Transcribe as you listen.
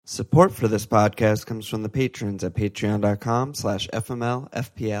Support for this podcast comes from the patrons at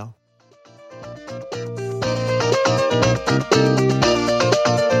patreon.com/FMLFPL.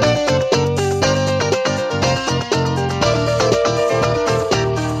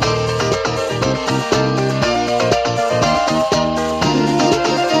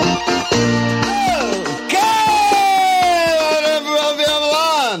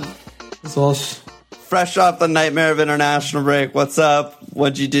 Fresh off the nightmare of international break. What's up?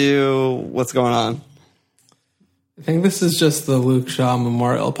 What'd you do? What's going on? I think this is just the Luke Shaw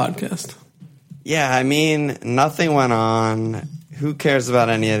Memorial podcast. Yeah, I mean, nothing went on. Who cares about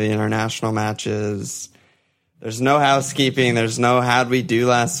any of the international matches? There's no housekeeping. There's no how'd we do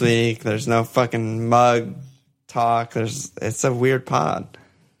last week. There's no fucking mug talk. It's a weird pod.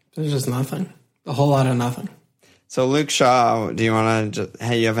 There's just nothing. A whole lot of nothing. So Luke Shaw, do you want to?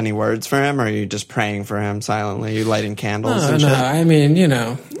 Hey, you have any words for him, or are you just praying for him silently? Are you lighting candles? No. I mean,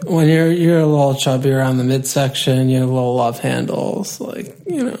 when you're a little chubby around the midsection, you have little love handles,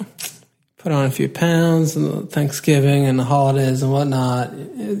 put on a few pounds, and Thanksgiving and the holidays and whatnot.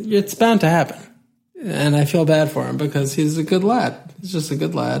 It's bound to happen, and I feel bad for him because he's a good lad. He's just a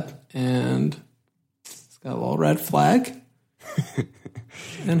good lad, and he's got a little red flag,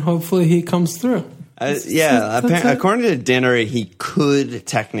 and hopefully he comes through. According to Dinner, he could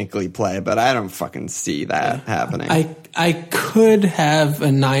technically play, but I don't fucking see that happening. I could have a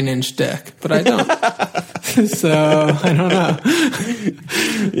 9-inch dick, but I don't. So I don't know.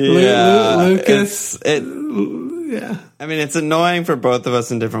 Yeah, Lucas. Yeah. I mean, it's annoying for both of us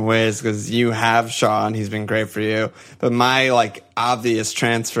in different ways because you have Shaw and he's been great for you. But my obvious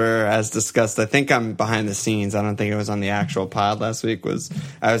transfer, as discussed, I think I'm behind the scenes. I don't think it was on the actual pod last week.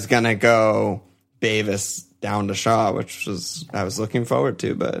 I was gonna go Davis down to Shaw, which I was looking forward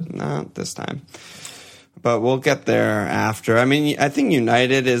to, but not this time. But we'll get there after. I mean, I think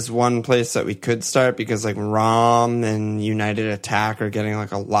United is one place that we could start because Rom and United Attack are getting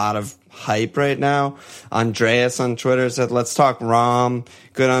a lot of hype right now. Andreas on Twitter said, let's talk Rom.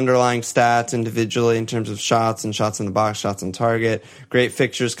 Good underlying stats individually in terms of shots and shots in the box, shots on target. Great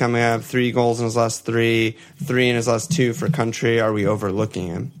fixtures coming up. 3 goals in his last 3 in his last 2 for country. Are we overlooking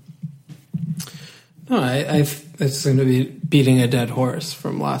him? No, it's going to be beating a dead horse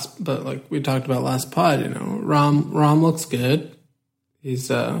from but like we talked about last pod, Rom looks good. He's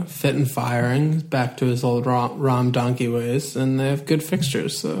fit and firing, back to his old Rom donkey ways, and they have good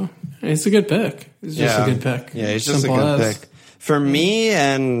fixtures, so he's a good pick. He's just a good pick. Yeah, he's just a good pick. For me,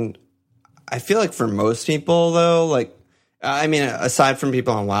 and I feel like for most people, though, aside from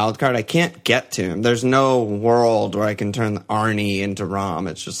people on Wildcard, I can't get to him. There's no world where I can turn Arnie into Rom.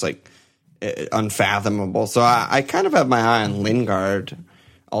 It's just unfathomable. So I kind of have my eye on Lingard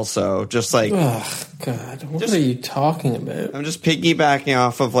also, oh god, what are you talking about? I'm just piggybacking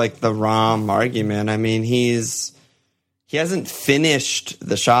off of the Rom argument. I mean, he hasn't finished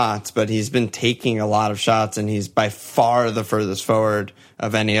the shots, but he's been taking a lot of shots, and he's by far the furthest forward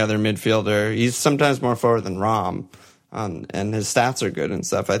of any other midfielder. He's sometimes more forward than Rom, and his stats are good and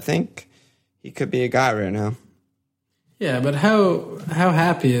stuff. I think he could be a guy right now. Yeah, but how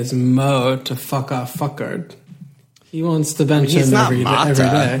happy is Mo to fuck off Fuckard? He wants to bench him every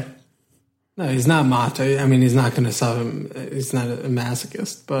day. No, he's not Mata. I mean, he's not going to sub him. He's not a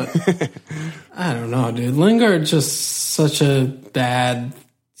masochist. But I don't know, dude. Lingard's just such a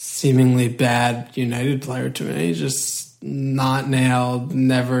seemingly bad United player to me. Just not nailed,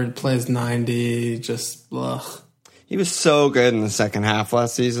 never plays 90, just ugh. He was so good in the second half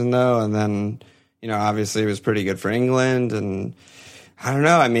last season, though, and then obviously it was pretty good for England, and I don't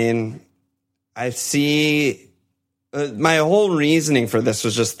know. I mean, I see my whole reasoning for this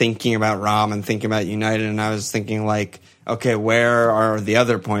was just thinking about Rom and thinking about United, and I was thinking okay, where are the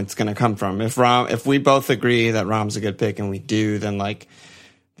other points going to come from? If we both agree that Rom's a good pick, and we do, then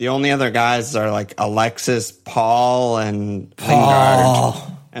the only other guys are Alexis, Paul, and Lingard.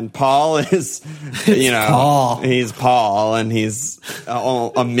 And Paul is, Paul. He's Paul, and he's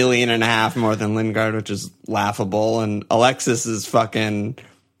 $1.5 million more than Lingard, which is laughable. And Alexis is fucking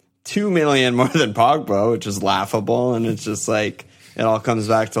 $2 million more than Pogba, which is laughable. And it's just it all comes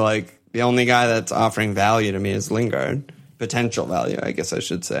back to the only guy that's offering value to me is Lingard. Potential value, I guess I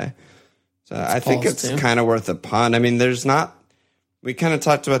should say. So I think it's kind of worth a punt. I mean, we kind of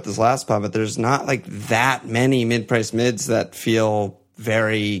talked about this last pod, but there's not that many mid-price mids that feel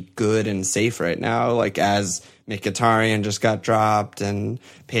very good and safe right now, as Mkhitaryan just got dropped and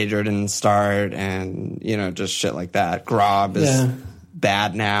Pedro didn't start, and just shit like that. Grob is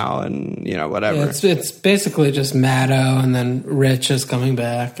bad now, and whatever. Yeah, it's basically just Matto, and then Rich is coming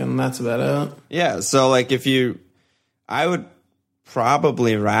back, and that's about it. Yeah, so I would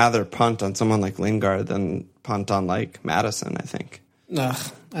probably rather punt on someone like Lingard than punt on like Madison, I think.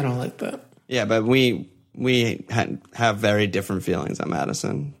 Ugh, I don't like that. Yeah, but we have very different feelings on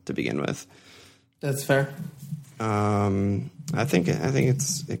Madison to begin with. That's fair. I think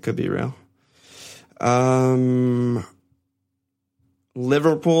it could be real.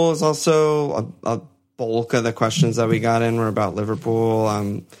 Liverpool is also a bulk of the questions that we got in were about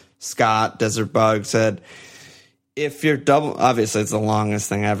Liverpool. Scott Desert Bug said, if you're obviously it's the longest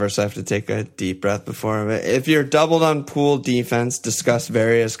thing ever, so I have to take a deep breath before it. If you're doubled on pool defense, discuss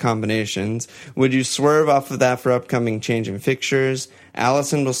various combinations. Would you swerve off of that for upcoming changing fixtures?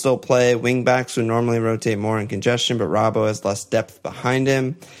 Allison will still play. Wingbacks would normally rotate more in congestion, but Robbo has less depth behind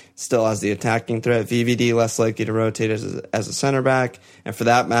him. Still has the attacking threat. VVD less likely to rotate as a center back. And for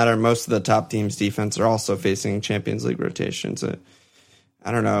that matter, most of the top teams' defense are also facing Champions League rotations.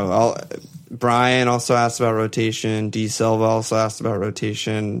 I don't know. Brian also asked about rotation. D. Silva also asked about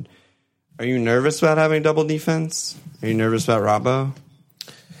rotation. Are you nervous about having double defense? Are you nervous about Robbo?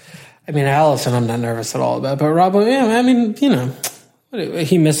 I mean, Allison, I'm not nervous at all about. But Robbo, yeah, I mean, you know,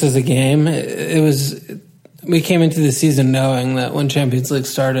 he misses a game. We came into the season knowing that when Champions League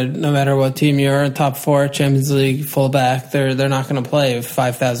started, no matter what team you're, top 4 Champions League fullback, they're not going to play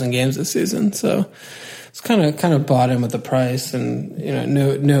 5,000 games this season. So it's kind of bought in with the price, and you know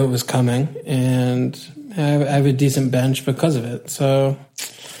knew it was coming, and I have a decent bench because of it. So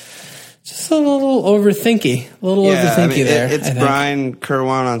just a little overthinky there. It's Brian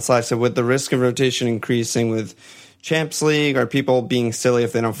Kerwan on Slack said, with the risk of rotation increasing with Champs League, are people being silly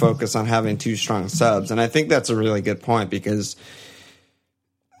if they don't focus on having 2 strong subs? And I think that's a really good point, because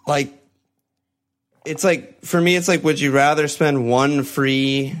it's like, for me, it's like, would you rather spend 1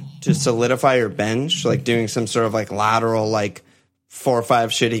 free to solidify your bench, like doing some sort of like lateral, like 4 or 5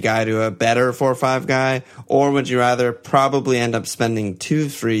 shitty guy to a better 4 or 5 guy? Or would you rather probably end up spending 2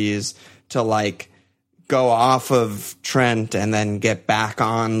 frees to like go off of Trent and then get back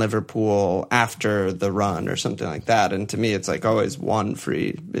on Liverpool after the run or something like that? And to me, it's like always 1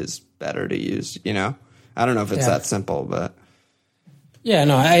 free is better to use, you know? I don't know if it's that simple, but... Yeah,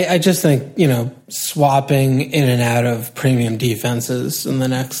 no, I just think, you know, swapping in and out of premium defenses in the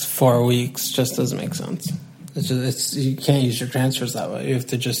next 4 weeks just doesn't make sense. You can't use your transfers that way. You have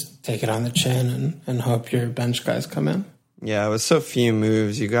to just take it on the chin and hope your bench guys come in. Yeah, with so few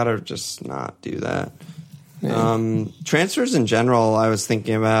moves, you got to just not do that. Yeah. Transfers in general, I was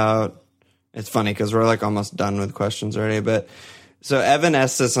thinking about, it's funny because we're like almost done with questions already, but so Evan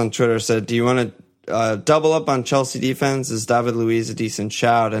Estes on Twitter said, do you want to double up on Chelsea defense? Is David Luiz a decent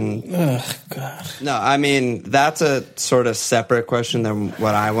shout? And God. No, I mean, that's a sort of separate question than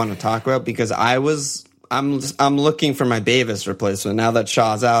what I want to talk about, because I'm looking for my Davis replacement. Now that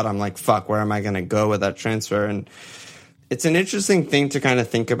Shaw's out, I'm like, fuck, where am I going to go with that transfer? And it's an interesting thing to kind of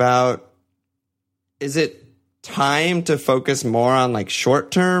think about. Is it time to focus more on like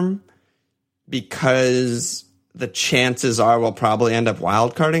short term, because the chances are we'll probably end up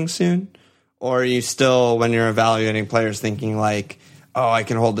wildcarding soon? Or are you still, when you're evaluating players, thinking like, oh, I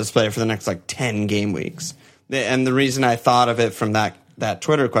can hold this player for the next like 10 game weeks? And the reason I thought of it from that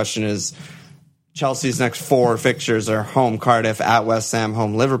Twitter question is Chelsea's next 4 fixtures are home Cardiff, at West Ham,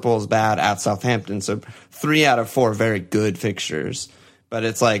 home Liverpool's bad, at Southampton. So 3 out of 4 very good fixtures. But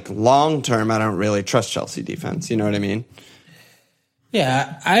it's like long term, I don't really trust Chelsea defense. You know what I mean?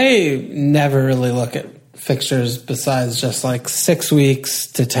 Yeah, I never really look at fixtures besides just like 6 weeks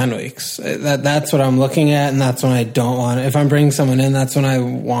to 10 weeks. That's what I'm looking at, and that's when I don't want it. If I'm bringing someone in, that's when I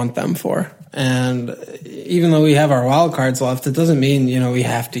want them for. And even though we have our wild cards left, it doesn't mean, you know, we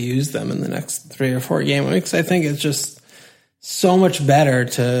have to use them in the next 3 or 4 game weeks. I think it's just so much better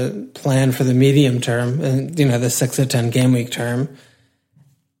to plan for the medium term and, you know, the 6 to 10 game week term,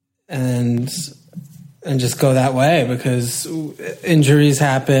 and just go that way, because injuries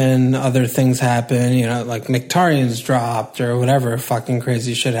happen, other things happen, you know, like Mkhitaryan's dropped or whatever fucking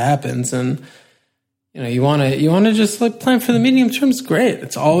crazy shit happens. And, you know, you want to just like plan for the medium term is great.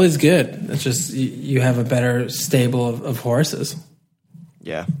 It's always good. It's just, you have a better stable of horses.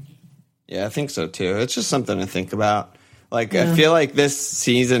 Yeah. Yeah, I think so too. It's just something to think about. Like, yeah. I feel like this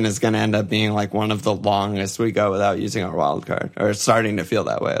season is going to end up being like one of the longest we go without using our wild card, or it's starting to feel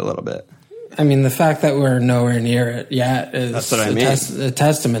that way a little bit. I mean, the fact that we're nowhere near it yet is That's what I mean. A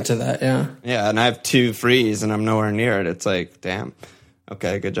testament to that, yeah. Yeah, and I have 2 frees, and I'm nowhere near it. It's like, damn.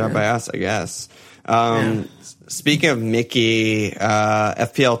 Okay, good job by us, I guess. Speaking of Mickey,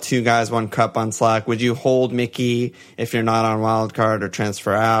 FPL 2 guys, 1 cup on Slack. Would you hold Mickey if you're not on wildcard or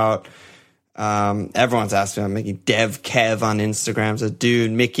transfer out? Everyone's asking about Mickey. Dev Kev on Instagram says,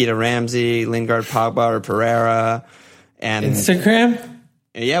 dude, Mickey to Ramsey, Lingard, Pogba, or Pereira. And Instagram?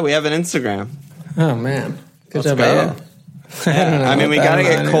 Yeah, we have an Instagram. Oh, man. Good Let's job, go. Yeah. I mean, we got to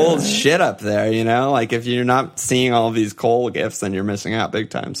get Cole's shit up there, you know? Like, if you're not seeing all these Cole gifts, then you're missing out big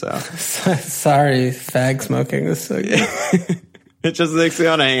time, so. Sorry, fag smoking is so good. It just makes me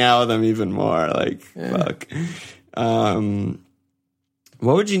want to hang out with him even more. Like, fuck.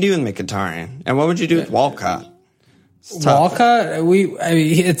 What would you do with Mkhitaryan? And what would you do with Walcott? Walcott,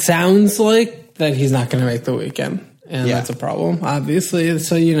 it sounds like that he's not going to make the weekend. And that's a problem, obviously.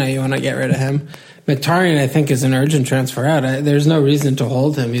 So, you want to get rid of him. Mkhitaryan, I think, is an urgent transfer out. There's no reason to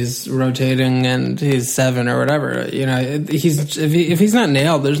hold him. He's rotating and he's 7 or whatever. If he's not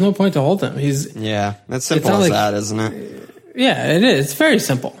nailed, there's no point to hold him. That's simple as that, isn't it? Yeah, it is. It's very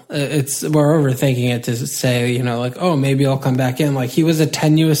simple. We're overthinking it to say, maybe I'll come back in. Like, he was a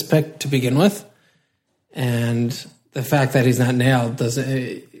tenuous pick to begin with. And the fact that he's not nailed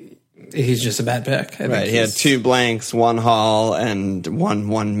he's just a bad pick. Right, he had 2 blanks, 1 haul, and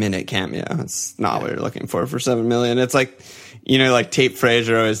 1 minute cameo. It's not what you're looking for $7 million. It's like, like Tate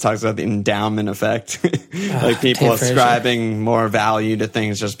Frazier always talks about the endowment effect. Like people ascribing more value to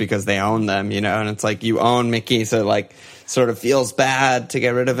things just because they own them, and it's like you own Mickey, so like sort of feels bad to get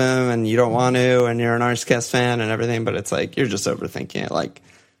rid of him and you don't want to, and you're an Arsenal fan and everything, but it's like you're just overthinking it. Like,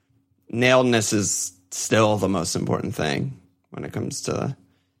 nailedness is still the most important thing when it comes to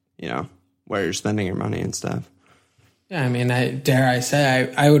where you're spending your money and stuff. Yeah, I mean, dare I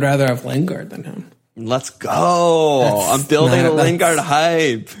say, I would rather have Lingard than him. Let's go. I'm building a Lingard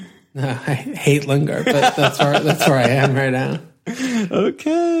hype. No, I hate Lingard, but that's where I am right now.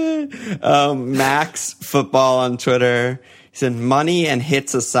 Okay. Max Football on Twitter. He said, money and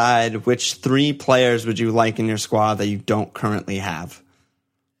hits aside, which 3 players would you like in your squad that you don't currently have?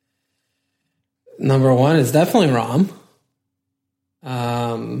 Number 1 is definitely Rom.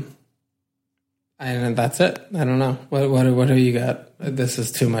 And that's it. I don't know. What do you got? This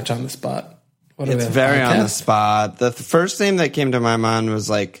is too much on the spot. It's very on the spot. The first name that came to my mind was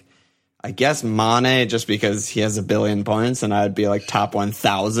like, I guess Mane, just because he has 1 billion points, and I'd be like top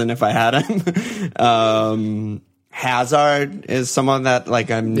 1,000 if I had him. Hazard is someone that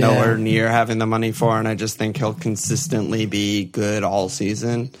like I'm nowhere near having the money for, and I just think he'll consistently be good all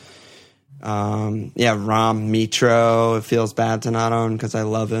season. Ram Mitro, it feels bad to not own because I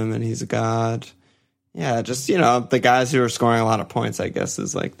love him and he's a god. Yeah, just, the guys who are scoring a lot of points, I guess,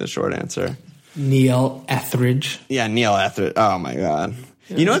 is like the short answer. Neil Etheridge. Yeah, Neil Etheridge. Oh my God.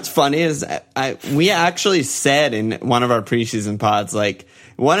 Yeah. You know what's funny is we actually said in one of our preseason pods, like,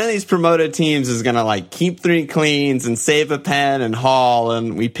 one of these promoted teams is going to like keep 3 cleans and save a pen and haul,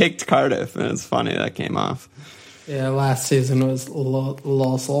 and we picked Cardiff, and it's funny that came off. Yeah, last season was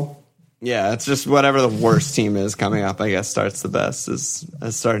Losel. Yeah, it's just whatever the worst team is coming up, I guess, starts the best is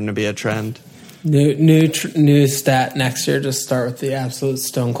starting to be a trend. New stat next year. Just start with the absolute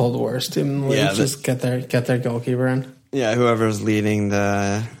stone cold worst team in the league. Yeah, just get their goalkeeper in. Yeah, whoever's leading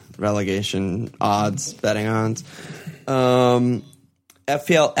the relegation betting odds.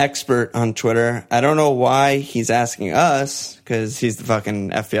 FPL expert on Twitter. I don't know why he's asking us because he's the fucking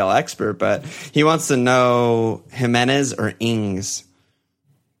FPL expert, but he wants to know Jimenez or Ings.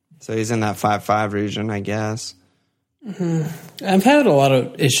 So he's in that 5-5 region, I guess. Mm-hmm. I've had a lot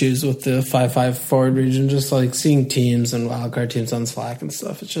of issues with the 5-5 forward region, just like seeing teams and wildcard teams on Slack and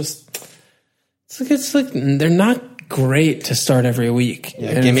stuff. It's like they're not great to start every week.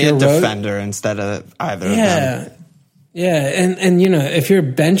 Yeah, give me a defender instead of either of them. Yeah, and if you're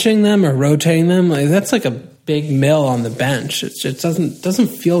benching them or rotating them, like that's like a big mill on the bench. It just doesn't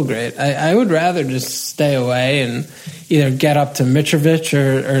feel great. I would rather just stay away and either get up to Mitrovic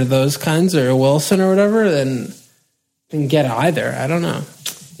or those kinds or Wilson or whatever than get either. I don't know.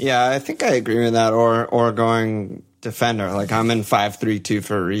 Yeah, I think I agree with that. Or going defender. Like I'm in 5-3-2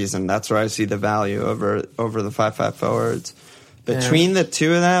 for a reason. That's where I see the value over the 5-5 forwards. Between the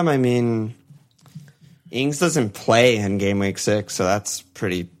two of them, I mean, Ings doesn't play in game week 6, so that's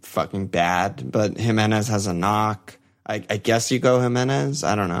pretty fucking bad. But Jimenez has a knock. I guess you go Jimenez.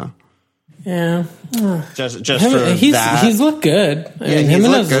 I don't know. Yeah. Just for that. He's looked good. I mean,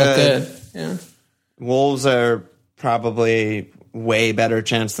 Jimenez looked good. Yeah. Wolves are probably way better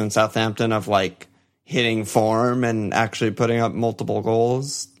chance than Southampton of like hitting form and actually putting up multiple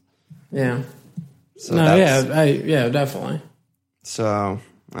goals. Yeah. So definitely. So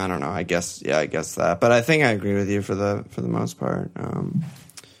I don't know. I guess that. But I think I agree with you for the most part.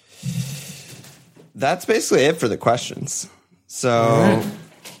 That's basically it for the questions. So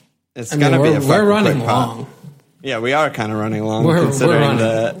it's gonna be a we're running long. Yeah, we are kind of running long considering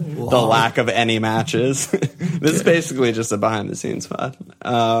the lack of any matches. This is basically just a behind the scenes pod.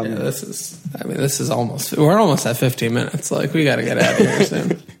 This is almost, we're almost at 15 minutes. Like, we got to get out of here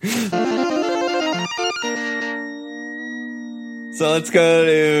soon. So let's go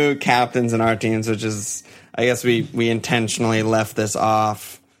to captains in our teams, which is, I guess we intentionally left this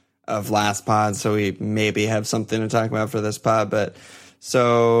off of last pod, so we maybe have something to talk about for this pod. But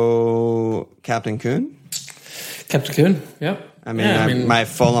so, Captain Kuhn? Captain Kuhn, yep. I mean, my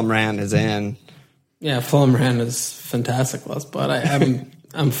Fulham rant is in. Yeah, Fulham rant is fantastic, but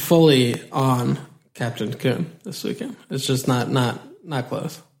I'm fully on Captain Kuhn this weekend. It's just not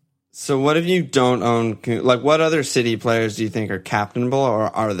close. So what if you don't own Kuhn? Like, what other City players do you think are captainable, or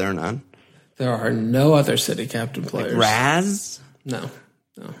are there none? There are no other City captain players. Like Raz? No.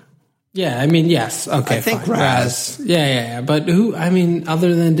 Yeah, I mean, yes. Okay, I think Raz. Yeah. But who, I mean,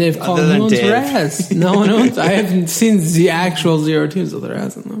 other than Dave Collins, who owns Raz? No one owns. I haven't seen the actual 0 teams with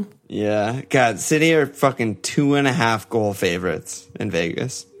Raz in them. Yeah. God, City are fucking 2.5 goal favorites in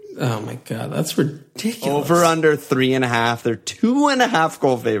Vegas. Oh my God, that's ridiculous. Over under 3.5. They're 2.5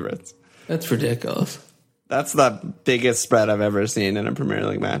 goal favorites. That's ridiculous. That's the biggest spread I've ever seen in a Premier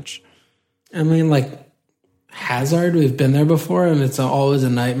League match. I mean, like, Hazard, we've been there before, and it's always a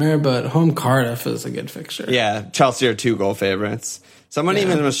nightmare, but home Cardiff is a good fixture. Yeah, Chelsea are 2 goal favorites. Someone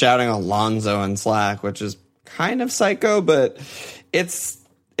even was shouting Alonso in Slack, which is kind of psycho, but it's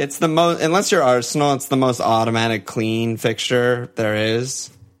the most, unless you're Arsenal, it's the most automatic clean fixture there is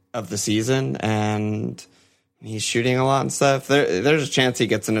of the season, and he's shooting a lot and stuff. There's a chance he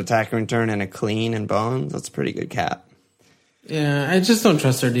gets an attacking return and a clean and Bones. That's a pretty good cap. Yeah, I just don't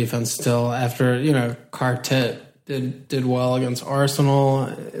trust their defense still after, Cartet did well against Arsenal.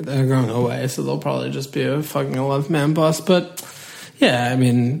 They're going away, so they'll probably just be a fucking 11-man bus. But, yeah, I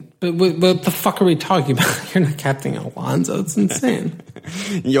mean, but what the fuck are we talking about? You're not captaining Alonso. It's insane.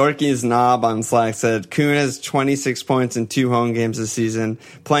 Yorkie's Knob on Slack said, Kuhn has 26 points in 2 home games this season.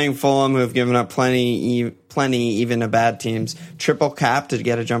 Playing Fulham, who have given up plenty even to bad teams. Triple cap to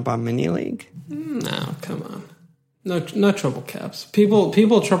get a jump on Mini League? No, come on. No triple caps.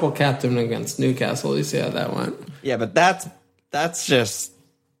 People triple capped him against Newcastle. You see how that went? Yeah, but that's just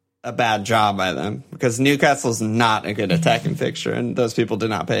a bad job by them because Newcastle's not a good attacking fixture, and those people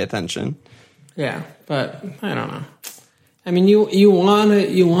did not pay attention. Yeah, but I don't know. I mean, you want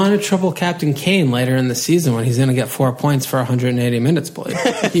to triple captain Kane later in the season when he's going to get 4 points for 180 minutes played.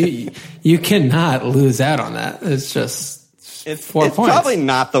 you cannot lose out on that. It's just. It's 4 points. It's probably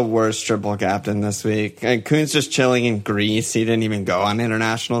not the worst triple captain this week. And Kuhn's just chilling in Greece. He didn't even go on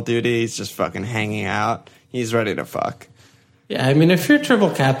international duty. He's just fucking hanging out. He's ready to fuck. Yeah, I mean, if you're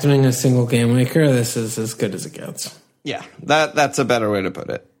triple captaining a single game weeker, this is as good as it gets. Yeah, that's a better way to put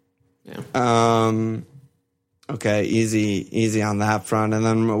it. Yeah. Okay, easy on that front. And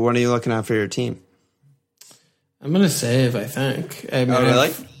then what are you looking at for your team? I'm going to save, I think. I mean,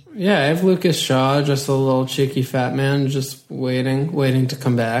 really? Yeah, I have Lucas Shaw, just a little cheeky fat man, just waiting to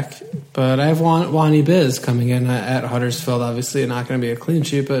come back. But I have Wani Biz coming in at Huddersfield. Obviously, not going to be a clean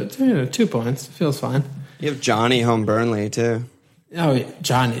sheet, but 2 points. Feels fine. You have Johnny home Burnley, too. Oh, yeah.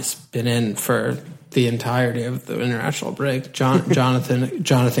 Johnny's been in for the entirety of the international break.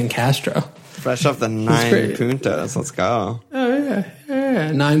 Jonathan Castro. Fresh off the 9 puntos. Let's go. Oh,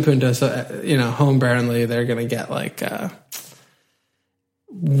 yeah. 9 puntos. So, home Burnley, they're going to get like...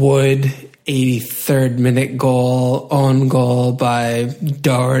 Wood, 83rd minute goal, own goal by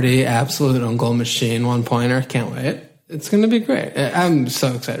Doherty, absolute own goal machine, 1-pointer. Can't wait. It's going to be great. I'm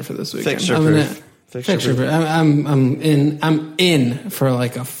so excited for this weekend. Fixture proof. I'm in for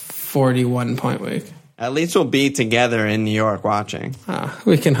like a 41-point week. At least we'll be together in New York watching.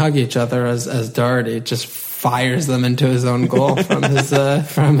 We can hug each other as Doherty just fires them into his own goal from his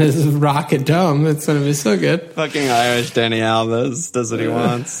rocket dome. It's going to be so good. Fucking Irish Danny Alves does what he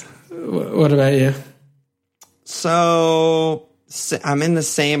wants. What about you? So I'm in the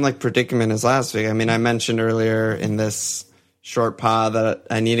same predicament as last week. I mean, I mentioned earlier in this short pod that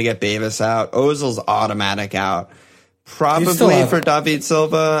I need to get Davis out. Ozil's automatic out. Probably for David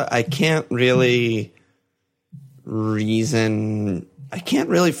Silva. I can't really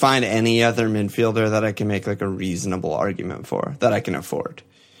find any other midfielder that I can make a reasonable argument for that I can afford.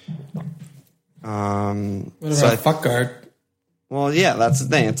 What about Fuckguard? Well, yeah, that's the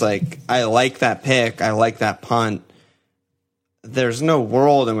thing. It's I like that pick. I like that punt. There's no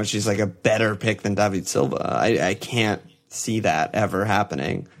world in which he's a better pick than David Silva. I can't see that ever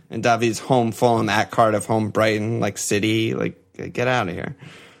happening. And David's home Fulham, at Cardiff, home Brighton, City. Get out of here.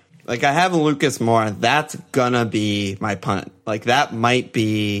 I have Lucas Moura. That's gonna be my punt. That might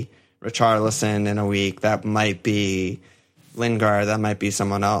be Richarlison in a week. That might be Lingard. That might be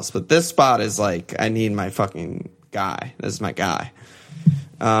someone else. But this spot is like, I need my fucking guy. This is my guy.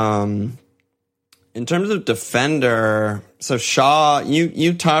 In terms of defender, so Shaw,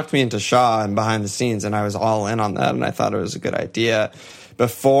 you talked me into Shaw and behind the scenes, and I was all in on that, and I thought it was a good idea.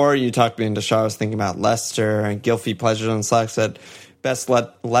 Before you talked me into Shaw, I was thinking about Leicester, and Gylfi Pleasures on Slack said, best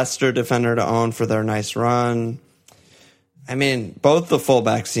Leicester defender to own for their nice run. I mean, both the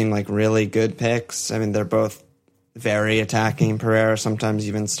fullbacks seem like really good picks. I mean, they're both very attacking. Pereira sometimes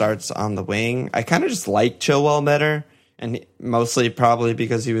even starts on the wing. I kind of just like Chilwell better. And mostly probably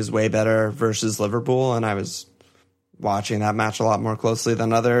because he was way better versus Liverpool, and I was watching that match a lot more closely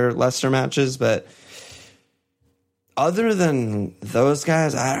than other Leicester matches. But other than those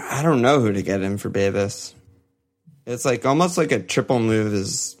guys, I don't know who to get in for Bavis. It's like almost like a triple move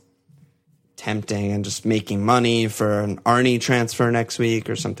is tempting, and just making money for an Arnie transfer next week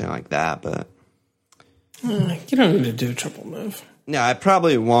or something like that. But you don't need to do a triple move. No, I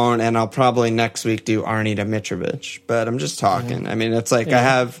probably won't, and I'll probably next week do Arnie to Mitrovic. But I'm just talking. I mean, it's like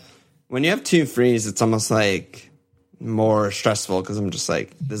when you have two frees, it's almost like more stressful because I'm just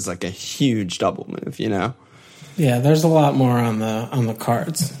like, this is like a huge double move, you know? Yeah, there's a lot more on the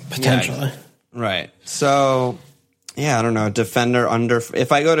cards, potentially. Yeah, right. So, yeah, I don't know. Defender under,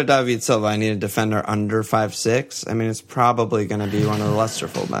 if I go to David Silva, I need a defender under 5'6". I mean, it's probably going to be one of the Leicester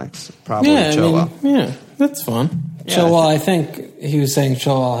fullbacks. Probably Chilwell. Yeah, that's fun. Yeah, Chilwell, I think he was saying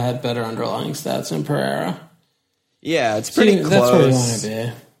Chilwell had better underlying stats than Pereira. Yeah, it's pretty close. That's where you want to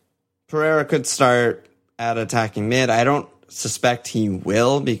be. Pereira could start at attacking mid. I don't suspect he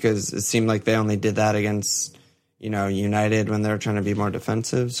will, because it seemed like they only did that against, United when they were trying to be more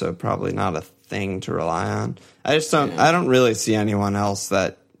defensive, so probably not a thing to rely on. I just don't. Yeah. I don't really see anyone else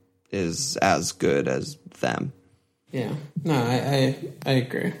that is as good as them. Yeah. No, I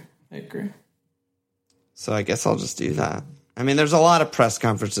agree. So I guess I'll just do that. I mean, there's a lot of press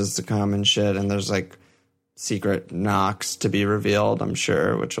conferences to come and shit, and there's like secret knocks to be revealed, I'm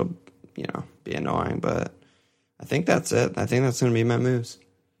sure, which will, be annoying. But I think that's it. I think that's going to be my moves.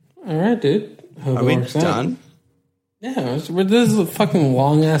 All right, dude. Hope Are we done? Yeah, this is a fucking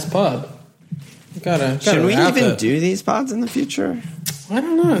long ass pod. Should we even do these pods in the future? I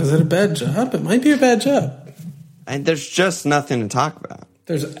don't know. Is it a bad job? It might be a bad job. And there's just nothing to talk about.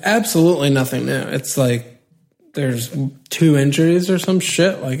 There's absolutely nothing new. It's like there's 2 injuries or some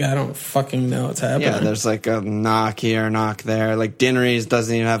shit. Like, I don't fucking know what's happening. Yeah, there's like a knock here, knock there. Like, Dinnery's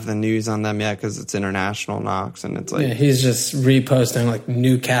doesn't even have the news on them yet because it's international knocks. And it's like... Yeah, he's just reposting like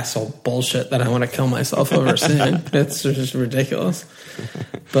Newcastle bullshit that I want to kill myself over seeing. It's just ridiculous.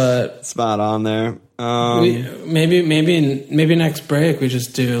 But... Spot on there. Maybe next break we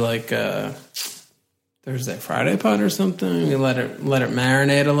just do like... Thursday, Friday pod or something. We let it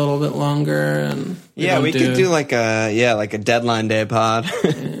marinate a little bit longer, and we could do like a deadline day pod.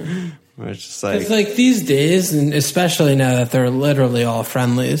 Yeah. Which is like, it's like these days, and especially now that they're literally all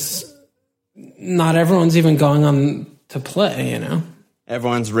friendlies, not everyone's even going on to play.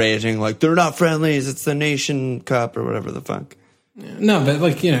 Everyone's raging like they're not friendlies. It's the Nation Cup or whatever the fuck. Yeah. No, but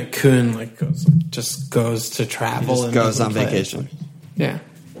like Kuhn just goes to travel. He just goes on vacation. Yeah.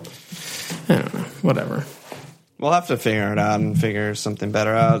 I don't know. Whatever. We'll have to figure it out and figure something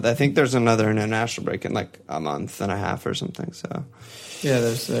better out. I think there's another international break in like a month and a half or something. So yeah,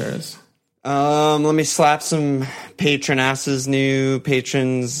 there is. Let me slap some new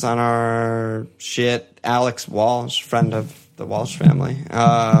patrons on our shit. Alex Walsh, friend of the Walsh family.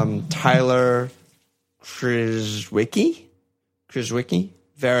 Tyler Krzyzwicki.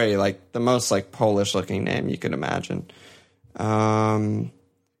 Very like the most like Polish looking name you could imagine.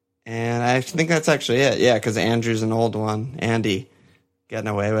 And I think that's actually it. Yeah, because Andrew's an old one. Andy getting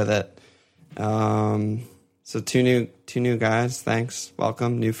away with it. So two new guys. Thanks.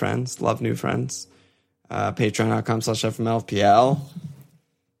 Welcome. New friends. Love new friends. Patreon.com/FMLPL.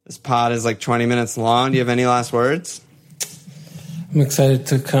 This pod is like 20 minutes long. Do you have any last words? I'm excited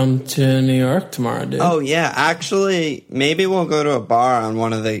to come to New York tomorrow, dude. Oh, yeah. Actually, maybe we'll go to a bar on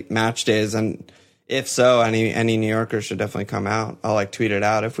one of the match days, and if so, any New Yorkers should definitely come out. I'll like tweet it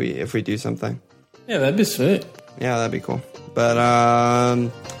out if we do something. Yeah, that'd be sweet. Yeah, that'd be cool. But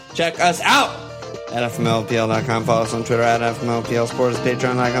check us out at FMLPL.com. Follow us on Twitter at FMLPL Sports.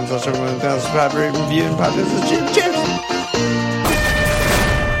 Patreon.com/FMLPL. Subscribe, rate, review, and podcast.